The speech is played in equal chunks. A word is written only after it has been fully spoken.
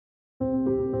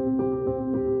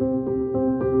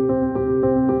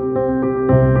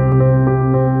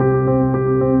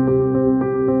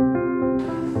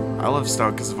love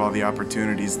Stout because of all the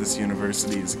opportunities this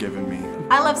university has given me.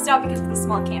 I love Stout because of the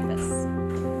small campus.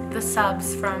 The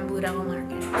subs from Blue Devil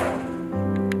Market.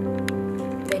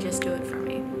 They just do it for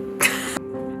me.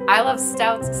 I love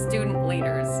Stout's student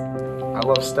leaders. I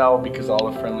love Stout because of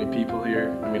all the friendly people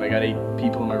here. I mean, I got 8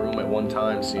 people in my room at one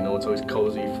time, so you know, it's always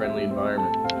cozy, friendly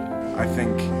environment. I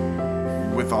think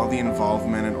with all the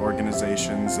involvement in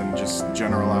organizations and just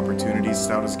general opportunities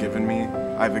Stout has given me,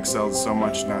 I've excelled so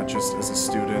much, not just as a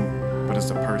student, but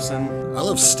as a person. I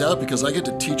love Stout because I get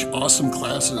to teach awesome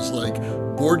classes like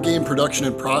board game production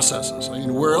and processes. I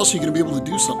mean, where else are you going to be able to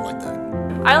do something like that?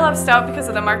 I love Stout because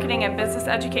of the marketing and business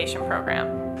education program.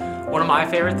 One of my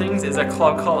favorite things is a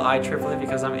club called IEEE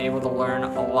because I'm able to learn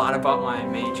a lot about my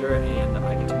major and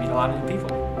I get to meet a lot of new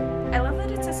people. I love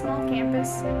that it's a small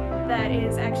campus that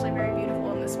is actually very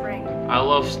beautiful in the spring. I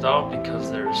love Stout because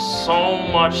there's so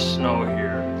much snow here.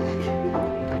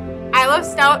 I love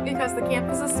Stout because the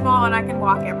campus is small and I can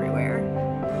walk everywhere.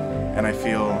 And I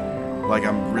feel like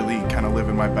I'm really kind of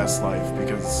living my best life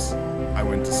because I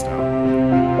went to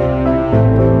Stout.